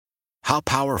How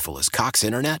powerful is Cox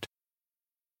Internet?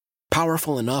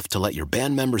 Powerful enough to let your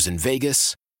band members in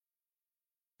Vegas,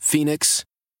 Phoenix,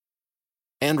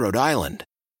 and Rhode Island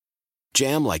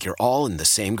jam like you're all in the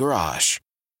same garage.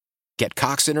 Get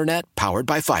Cox Internet powered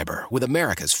by fiber with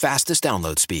America's fastest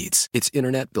download speeds. It's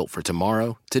internet built for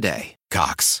tomorrow, today.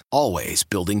 Cox, always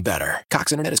building better.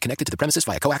 Cox Internet is connected to the premises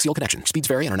via coaxial connection. Speeds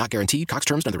vary and are not guaranteed. Cox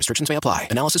terms and other restrictions may apply.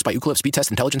 Analysis by Ookla Speed Test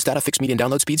Intelligence Data. Fixed median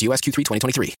download speeds. US Q3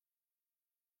 2023.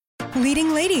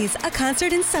 Leading Ladies, a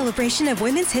concert in celebration of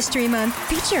Women's History Month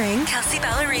featuring Kelsey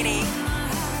Ballerini,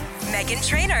 Meghan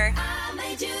Trainor,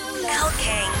 Elle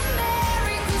King,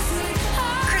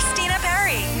 Christina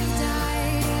Perri.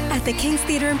 At the King's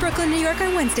Theater in Brooklyn, New York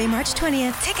on Wednesday, March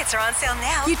 20th. Tickets are on sale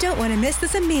now. You don't want to miss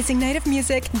this amazing night of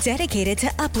music dedicated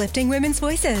to uplifting women's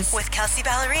voices. With Kelsey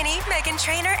Ballerini, Meghan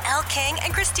Trainor, Elle King,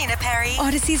 and Christina Perri.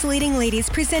 Odyssey's Leading Ladies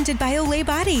presented by Olay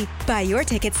Body. Buy your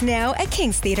tickets now at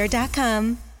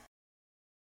kingstheater.com.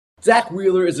 Zack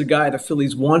Wheeler is a guy the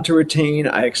Phillies want to retain.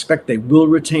 I expect they will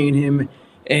retain him.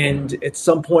 And at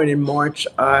some point in March,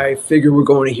 I figure we're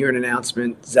going to hear an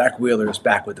announcement. Zack Wheeler is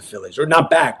back with the Phillies. Or not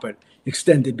back, but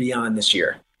extended beyond this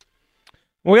year.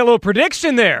 Well, we got a little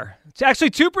prediction there. It's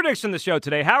actually two predictions on the show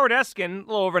today. Howard Eskin, a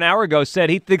little over an hour ago, said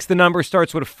he thinks the number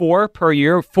starts with a 4 per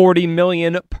year, $40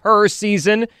 million per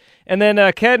season. And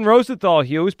then Ken Rosenthal,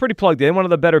 who was pretty plugged in, one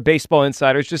of the better baseball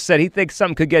insiders, just said he thinks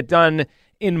something could get done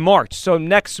in March. So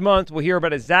next month, we'll hear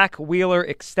about a Zack Wheeler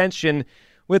extension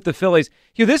with the Phillies.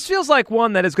 Hugh, this feels like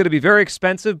one that is going to be very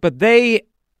expensive, but they're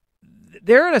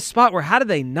in a spot where how do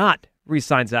they not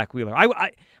re-sign Zack Wheeler?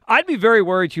 I'd be very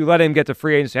worried you let him get to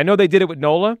free agency. I know they did it with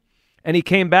Nola, and he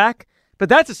came back, but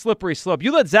that's a slippery slope.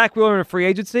 You let Zack Wheeler in a free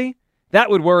agency,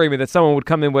 that would worry me that someone would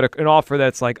come in with an offer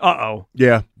that's like, uh-oh.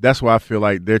 Yeah, that's why I feel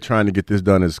like they're trying to get this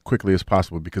done as quickly as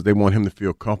possible because they want him to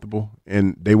feel comfortable,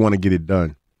 and they want to get it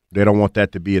done. They don't want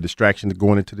that to be a distraction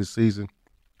going into this season,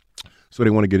 so they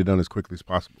want to get it done as quickly as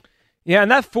possible. Yeah,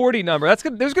 and that 40 number, there's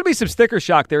going to be some sticker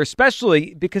shock there,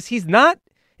 especially because he's not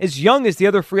as young as the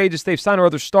other free agents they've signed or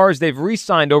other stars they've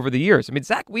re-signed over the years. I mean,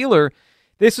 Zack Wheeler,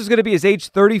 this is going to be his age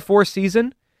 34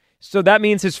 season, so that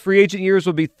means his free agent years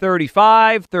will be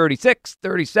 35, 36,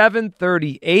 37,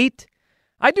 38.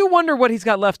 I do wonder what he's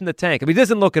got left in the tank. I mean, he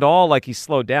doesn't look at all like he's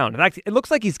slowed down. In fact, it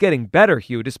looks like he's getting better,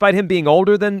 Hugh, despite him being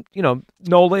older than,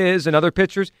 Nola is and other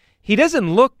pitchers. He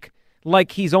doesn't look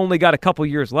like he's only got a couple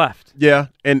years left. Yeah,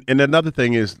 and another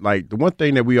thing is, like, the one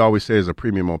thing that we always say is a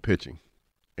premium on pitching,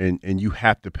 and you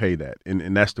have to pay that.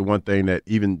 And that's the one thing that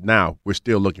even now we're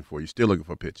still looking for. You're still looking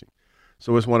for pitching.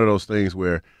 So it's one of those things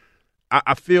where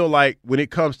I feel like when it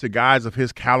comes to guys of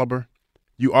his caliber,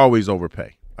 you always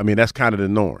overpay. I mean, that's kind of the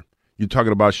norm. You're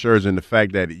talking about Scherzer and the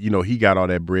fact that, he got all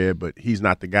that bread, but he's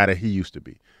not the guy that he used to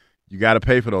be. You got to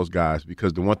pay for those guys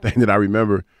because the one thing that I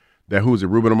remember that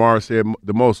Ruben Amaro said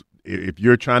the most, if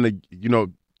you're trying to,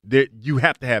 you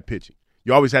have to have pitching.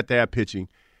 You always have to have pitching,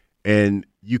 and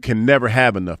you can never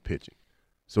have enough pitching.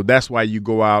 So that's why you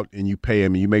go out and you pay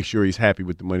him and you make sure he's happy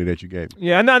with the money that you gave him.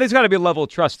 Yeah, no, there's got to be a level of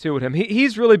trust, too, with him.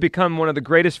 He's really become one of the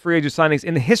greatest free agent signings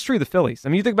in the history of the Phillies. I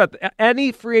mean, you think about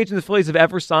any free agent the Phillies have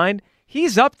ever signed,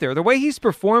 he's up there. The way he's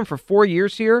performed for 4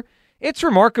 years here, it's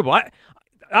remarkable.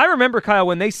 I remember, Kyle,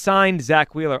 when they signed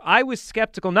Zack Wheeler, I was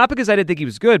skeptical, not because I didn't think he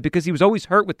was good, because he was always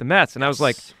hurt with the Mets. And I was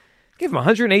like, give him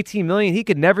 $118 million. He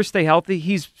could never stay healthy.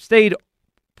 He's stayed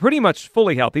pretty much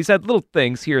fully healthy. He's had little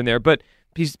things here and there, but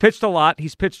he's pitched a lot.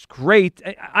 He's pitched great.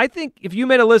 I think if you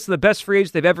made a list of the best free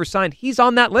agents they've ever signed, he's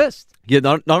on that list. Yeah,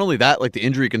 not only that, like the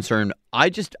injury concern, I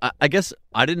guess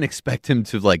I didn't expect him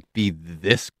to like be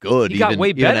this good. He got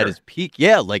way better. Even at his peak.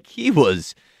 Yeah, like he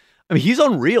was. I mean, he's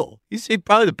unreal. He's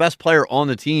probably the best player on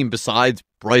the team besides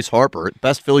Bryce Harper.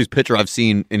 Best Phillies pitcher I've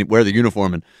seen wear the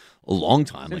uniform in a long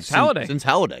time. Since Halladay. Since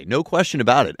Halladay, no question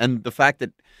about it. And the fact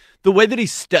that the way that he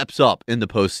steps up in the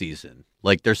postseason,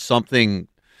 like there's something,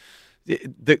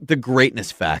 the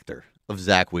greatness factor of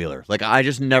Zack Wheeler. Like I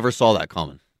just never saw that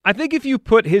coming. I think if you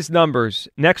put his numbers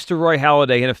next to Roy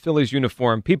Halladay in a Phillies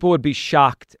uniform, people would be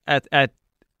shocked at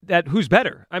who's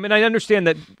better. I mean, I understand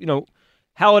that,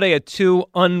 Halladay had 2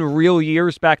 unreal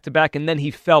years back-to-back, and then he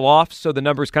fell off, so the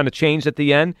numbers kind of changed at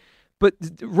the end. But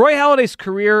Roy Halladay's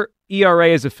career ERA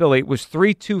as a Philly was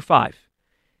 3.25.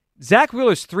 Zack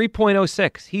Wheeler's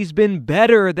 3.06. He's been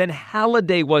better than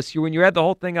Halladay was here when you add the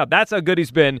whole thing up. That's how good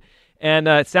he's been, and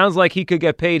it sounds like he could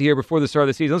get paid here before the start of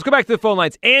the season. Let's go back to the phone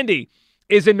lines. Andy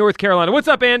is in North Carolina. What's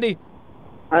up, Andy?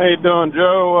 How you doing,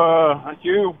 Joe?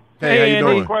 You? Hey, how you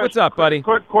Andy. doing? What's up, buddy?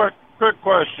 Quick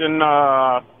question.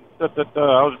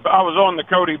 I was on the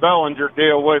Cody Bellinger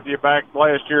deal with you back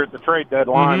last year at the trade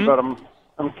deadline, but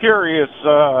I'm curious.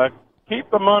 keep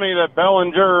the money that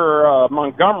Bellinger or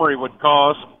Montgomery would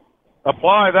cost,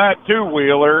 apply that to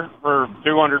Wheeler for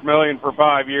 $200 million for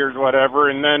 5 years, whatever,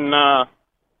 and then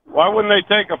why wouldn't they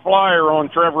take a flyer on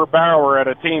Trevor Bauer at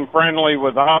a team friendly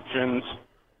with options?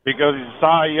 Because he's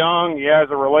Cy Young, he has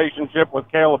a relationship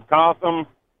with Caleb Cotham.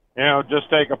 Just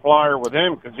take a flyer with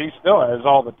him because he still has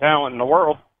all the talent in the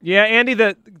world. Yeah, Andy,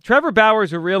 Trevor Bauer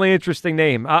is a really interesting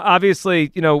name.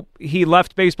 Obviously, he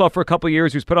left baseball for a couple of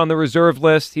years. He was put on the reserve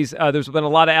list. There's been a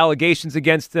lot of allegations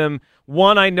against him.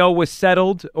 One I know was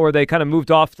settled, or they kind of moved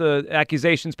off the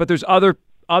accusations. But there's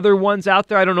other ones out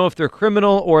there. I don't know if they're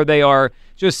criminal or they are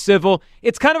just civil.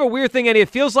 It's kind of a weird thing, Andy. It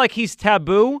feels like he's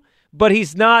taboo, but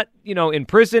he's not, in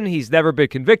prison. He's never been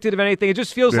convicted of anything. It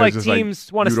just feels like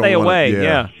teams want to stay away.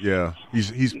 Yeah.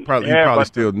 He's probably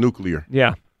still nuclear.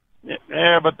 Yeah.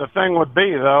 Yeah, but the thing would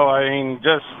be, though, I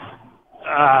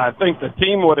think the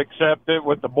team would accept it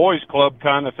with the boys club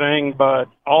kind of thing, but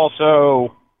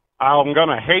also I'm going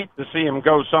to hate to see him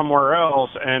go somewhere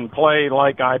else and play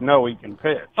like I know he can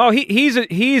pitch. Oh,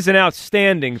 he's an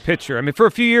outstanding pitcher. I mean, for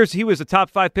a few years, he was a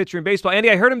top 5 pitcher in baseball. Andy,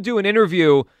 I heard him do an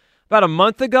interview about a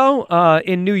month ago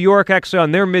in New York, actually,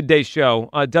 on their midday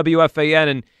show, WFAN,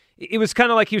 and it was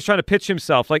kind of like he was trying to pitch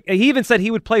himself. Like, he even said he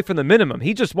would play for the minimum.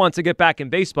 He just wants to get back in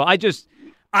baseball. I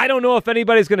don't know if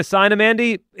anybody's going to sign him,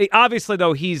 Andy. Obviously,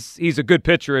 though, he's a good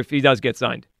pitcher if he does get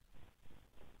signed.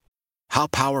 How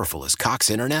powerful is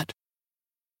Cox Internet?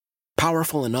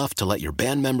 Powerful enough to let your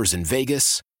band members in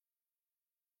Vegas,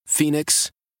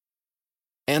 Phoenix,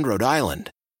 and Rhode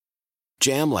Island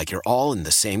jam like you're all in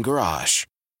the same garage.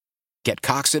 Get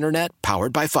Cox Internet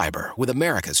powered by fiber with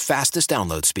America's fastest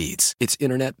download speeds. It's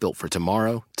internet built for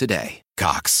tomorrow, today.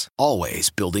 Cox, always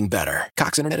building better.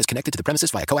 Cox Internet is connected to the premises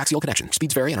via coaxial connection.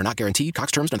 Speeds vary and are not guaranteed.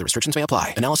 Cox terms and other restrictions may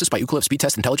apply. Analysis by Ookla of Speed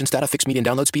Test Intelligence Data. Fixed median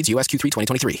download speeds. US Q3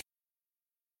 2023.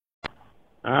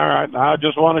 All right. I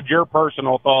just wanted your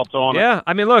personal thoughts on it. Yeah.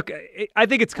 I mean, look, I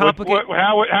think it's complicated.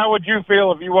 How would you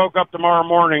feel if you woke up tomorrow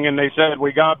morning and they said,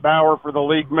 we got Bauer for the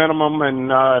league minimum, and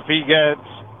if he gets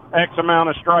X amount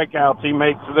of strikeouts, he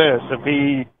makes this. If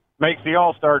he makes the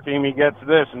All-Star team, he gets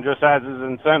this and just has his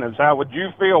incentives. How would you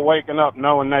feel waking up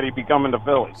knowing that he'd be coming to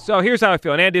Philly? So here's how I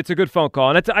feel. And Andy, it's a good phone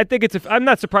call. And I think I'm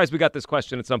not surprised we got this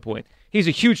question at some point. He's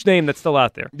a huge name that's still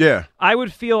out there. Yeah. I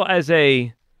would feel as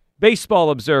a baseball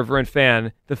observer and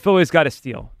fan, the Phillies got to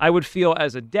steal. I would feel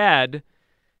as a dad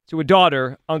to a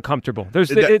daughter uncomfortable.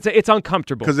 It's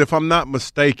uncomfortable. Because if I'm not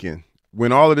mistaken,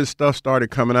 when all of this stuff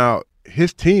started coming out,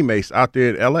 his teammates out there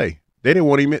in L.A., they didn't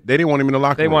want him. They didn't want him in the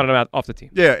locker room. They wanted him out off the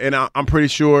team. Yeah, and I'm pretty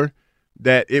sure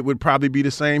that it would probably be the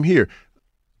same here.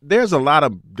 There's a lot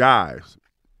of guys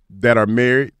that are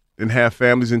married and have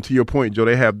families, and to your point, Joe,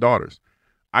 they have daughters.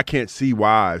 I can't see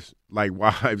wives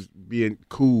being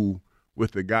cool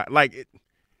with the guy.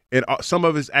 And some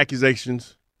of his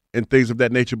accusations and things of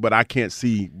that nature, but I can't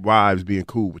see wives being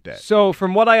cool with that. So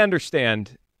from what I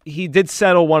understand, he did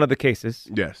settle one of the cases.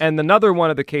 Yes. And another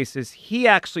one of the cases, he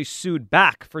actually sued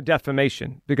back for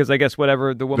defamation because I guess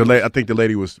whatever the woman. I think the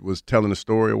lady was telling the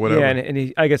story or whatever. Yeah,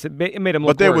 and I guess it made him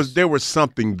look But worse. there was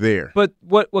something there. But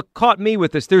what caught me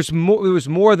with this, there was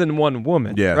more than one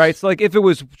woman. Yes. Right? So if it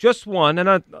was just one,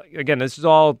 and again, this is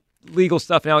all legal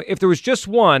stuff now. If there was just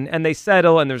one and they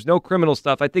settle and there's no criminal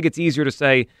stuff, I think it's easier to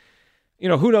say,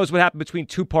 who knows what happened between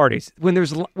two parties. When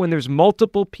there's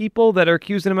multiple people that are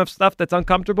accusing him of stuff that's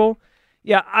uncomfortable,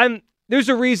 there's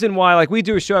a reason why, we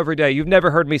do a show every day. You've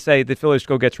never heard me say the Phillies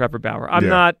go get Trevor Bauer. I'm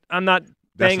not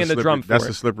banging the drum for That's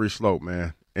it. a slippery slope,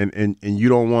 man. And you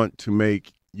don't want to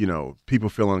make, people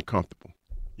feel uncomfortable.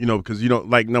 Because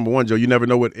number one, Joe, you never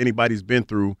know what anybody's been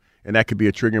through, and that could be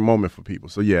a triggering moment for people.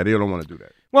 So yeah, they don't want to do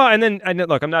that. Well, and then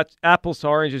look, I'm not apples to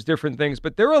oranges, different things,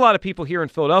 but there were a lot of people here in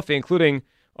Philadelphia, including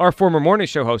our former morning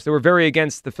show host, they were very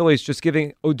against the Phillies just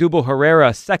giving Odubel Herrera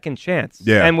a second chance.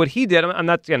 Yeah. And what he did, I'm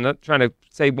not trying to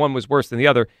say one was worse than the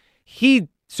other. He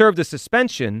served a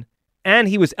suspension, and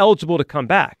he was eligible to come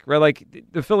back, right?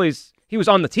 The Phillies, he was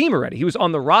on the team already. He was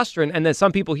on the roster, and then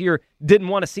some people here didn't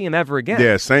want to see him ever again.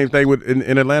 Yeah, same thing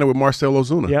in Atlanta with Marcell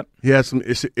Ozuna. Yep. He had some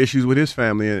issues with his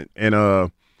family,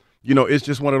 and it's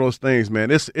just one of those things,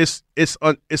 man. It's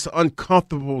an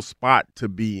uncomfortable spot to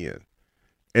be in.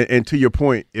 And to your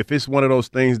point, if it's one of those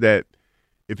things that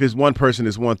if it's one person,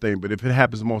 it's one thing. But if it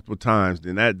happens multiple times,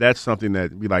 then that's something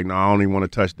that be like, no, I don't even want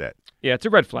to touch that. Yeah, it's a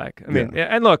red flag. I mean,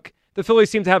 and look, the Phillies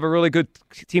seem to have a really good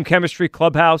team chemistry,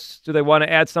 clubhouse. Do they want to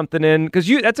add something in? Because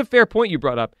that's a fair point you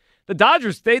brought up. The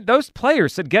Dodgers, those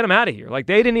players said, get him out of here. They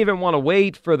didn't even want to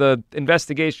wait for the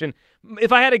investigation.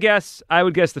 If I had to guess, I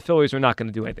would guess the Phillies are not going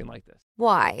to do anything like this.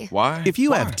 Why? Why? If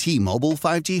you have T-Mobile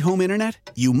 5G home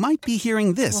internet, you might be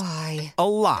hearing this Why? a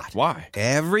lot. Why?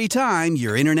 Every time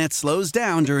your internet slows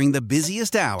down during the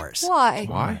busiest hours. Why?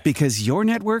 Why? Because your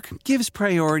network gives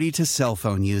priority to cell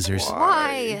phone users.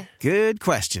 Why? Good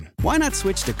question. Why not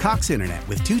switch to Cox Internet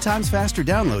with 2 times faster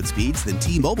download speeds than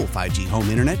T-Mobile 5G home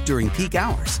internet during peak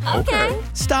hours? Okay.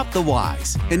 Stop the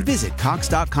whys and visit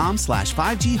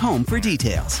cox.com/5G home for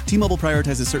details. T-Mobile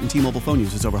prioritizes certain T-Mobile phone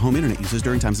users over home internet users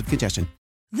during times of congestion.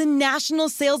 The national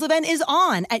sales event is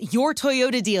on at your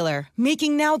Toyota dealer,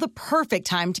 making now the perfect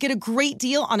time to get a great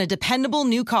deal on a dependable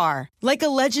new car. Like a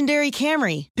legendary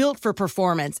Camry, built for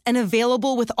performance and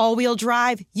available with all-wheel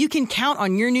drive, you can count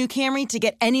on your new Camry to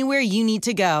get anywhere you need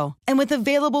to go. And with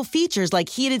available features like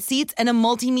heated seats and a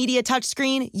multimedia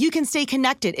touchscreen, you can stay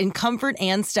connected in comfort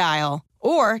and style.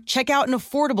 Or check out an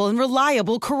affordable and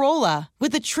reliable Corolla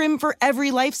with a trim for every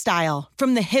lifestyle,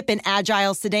 from the hip and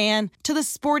agile sedan to the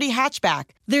sporty hatchback.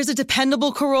 There's a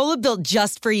dependable Corolla built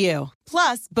just for you.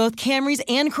 Plus, both Camrys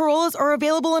and Corollas are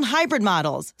available in hybrid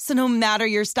models, so no matter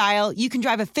your style, you can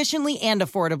drive efficiently and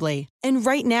affordably. And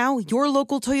right now, your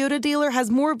local Toyota dealer has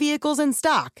more vehicles in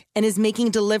stock and is making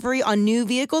delivery on new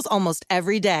vehicles almost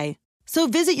every day. So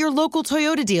visit your local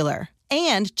Toyota dealer.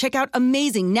 And check out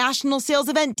amazing national sales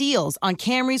event deals on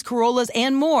Camrys, Corollas,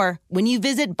 and more when you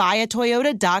visit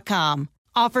buyatoyota.com.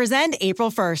 Offers end April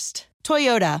 1st.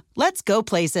 Toyota, let's go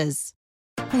places.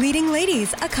 Leading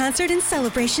Ladies, a concert in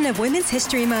celebration of Women's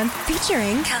History Month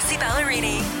featuring Kelsey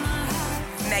Ballerini,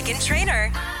 Meghan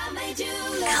Trainor,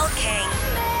 Elle King,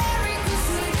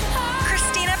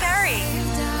 Christina Perri.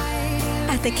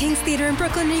 At the King's Theater in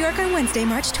Brooklyn, New York on Wednesday,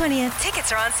 March 20th.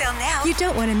 Tickets are on sale now. You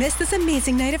don't want to miss this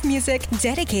amazing night of music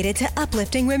dedicated to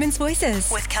uplifting women's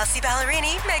voices. With Kelsey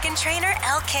Ballerini, Meghan Trainor,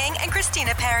 Elle King, and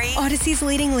Christina Perri. Odyssey's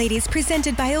Leading Ladies,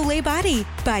 presented by Olay Body.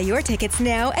 Buy your tickets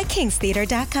now at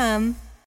kingstheater.com.